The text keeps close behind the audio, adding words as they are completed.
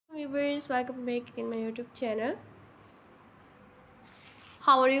viewers, welcome back in my YouTube channel.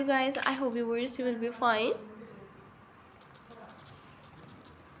 How are you guys? I hope viewers you will be fine.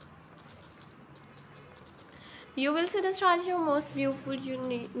 You will see the strategy of most beautiful,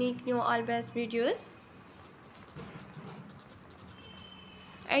 unique, new all best videos.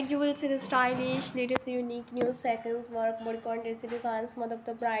 And you will see the stylish, latest, unique, new seconds, work, bodycon, dressy designs, one of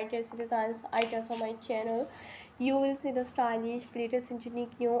the bright dressy designs items on my channel. You will see the stylish, latest and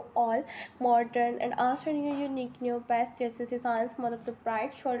unique, new, all modern and also new, unique, new, best dressy designs, one of the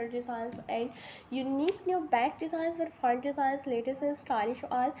bright shoulder designs and unique, new back designs with front designs, latest and stylish,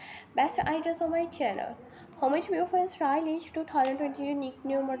 all best items on my channel. How much beautiful and stylish 2020 unique,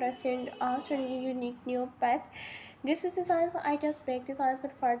 new, modest and also new, unique, new, best dresses designs, items, back designs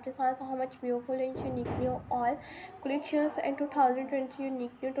with front designs. How much beautiful and unique, new, all collections and 2020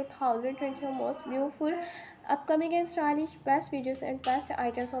 unique, new, 2020 most beautiful, upcoming and stylish best videos and best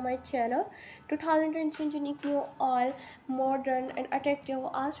items on my channel. 2020 unique, new, all modern and attractive,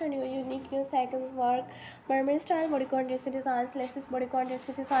 also new, unique, new seconds, work, mermaid style, bodycon dressy designs, laces, bodycon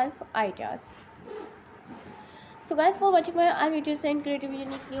dressy designs, ideas. So guys, for watching my all videos and creative,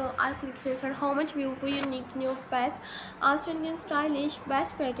 unique, new, all collections and how much beautiful, unique, new, best Australian stylish,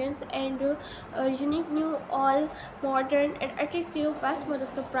 best patterns and unique, new, all modern and attractive, best mode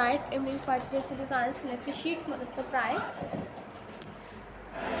of the bride, evening party dressy designs, let's sheet mode of the bride.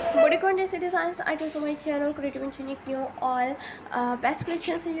 Bodycon dressy designs items on my channel, creative and unique, new, all best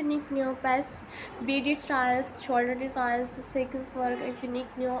collections and unique, new, best beaded styles, shoulder designs, sequins work and unique,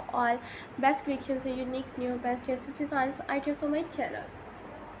 new, all best collections and unique, new, best dresses designs items on my channel.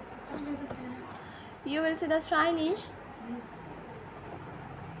 You will see the stylish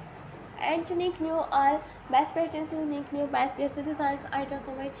and unique, new, all best patterns and unique, new, best dresses designs items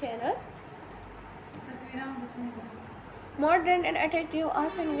on my channel. Modern and attractive,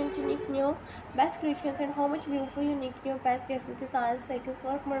 also unique, new, best collections and how much beautiful, unique, new, best dresses designs, sequins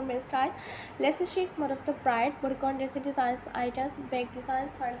work, mermaid style, laces sheet, mode of the bride, bodycon dressy designs, items, back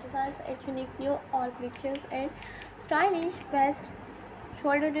designs, front designs and unique, new, all collections and stylish, best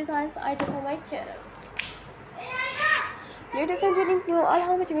shoulder designs items on my channel. Latest and unique, new, all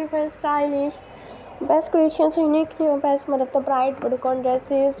how much beautiful, stylish, best collections, unique, new, best mode of the bride, bodycon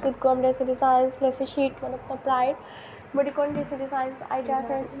dresses with glam dressy designs, laces sheet, mode of the bride, bodycon dressy designs, ideas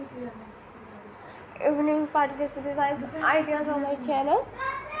and evening party dressy designs, ideas on my channel.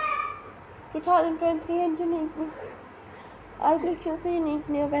 2020 and unique, all collections, unique,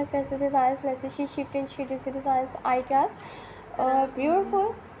 new, best dressy designs, let's see shift and sheet dressy designs, ideas,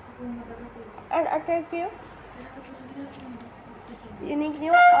 beautiful and attractive, unique,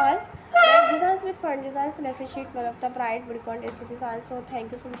 new, all back designs with front designs, let's sheet one of the bride, bodycon dressy designs. So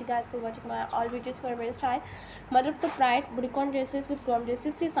thank you so much guys for watching my all videos for my style, mother of the bride, bodycon dresses with glam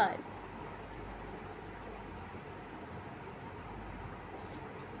dresses designs.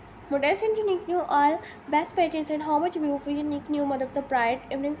 Modest and unique, new, all best patterns and how much beautiful, unique, new, mother of the bride,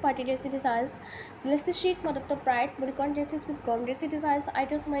 evening party dressy designs, laces sheet, mother of the bride, bodycon dresses with glam dressy designs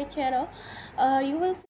items on my channel. You will